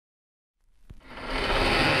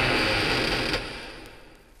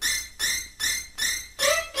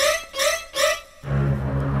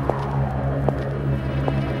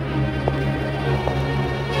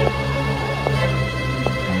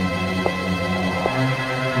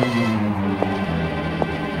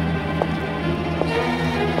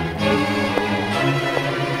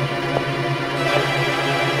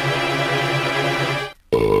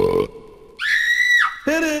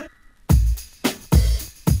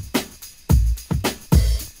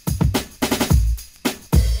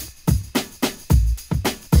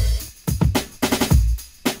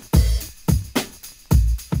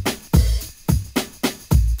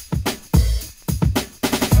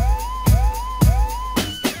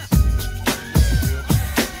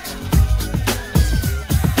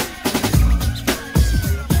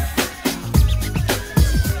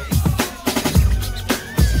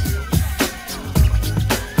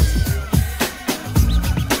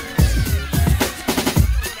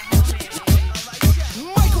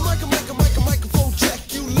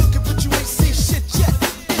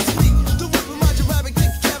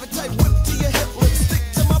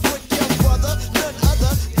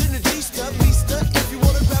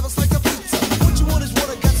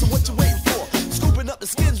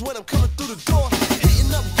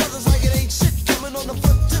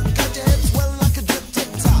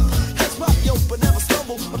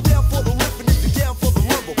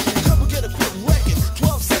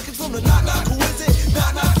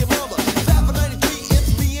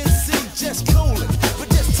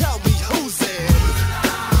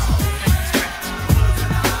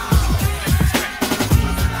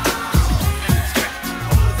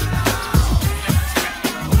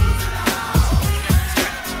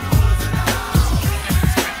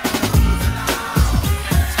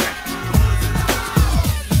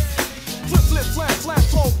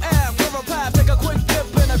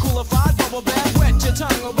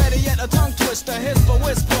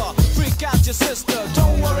sister.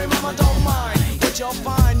 Don't worry, mama, don't mind. What you'll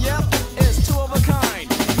find, yep, is two of a kind.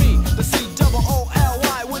 Me, the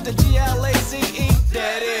C-double-O-L-Y with the G-L-A-Z-E.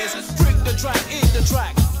 That is, freak the track, eat the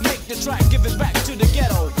track, make the track, give it back to the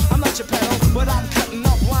ghetto. I'm not your pedal, but I'm cutting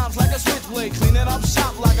up rhymes like a switchblade, cleaning up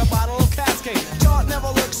shop like a bottle of Cascade. Chart never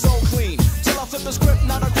looks so clean, till I flip the script,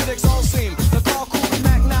 now the critics all seem the call cool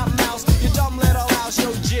Mac, not mouse. You dumb little house,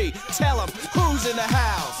 yo G. Tell 'em who's in the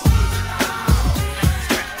house.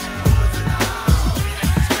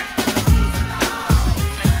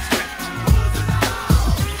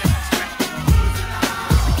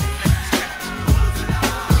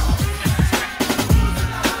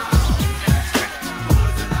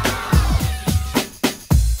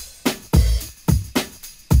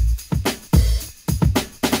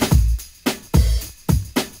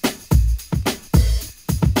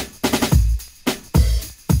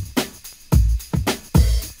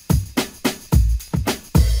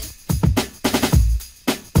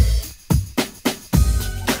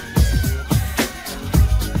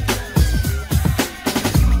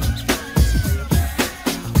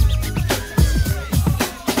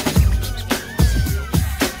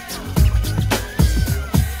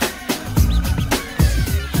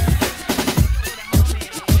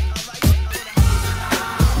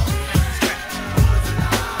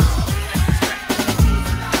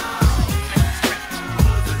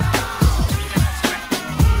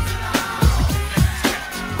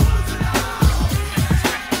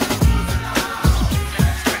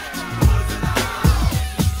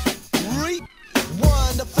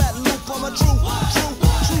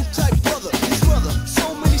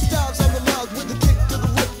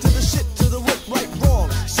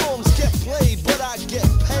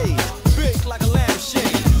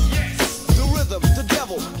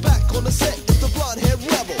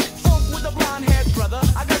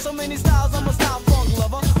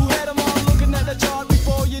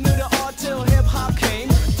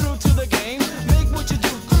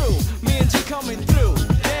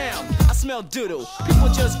 Doodle. People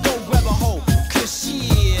just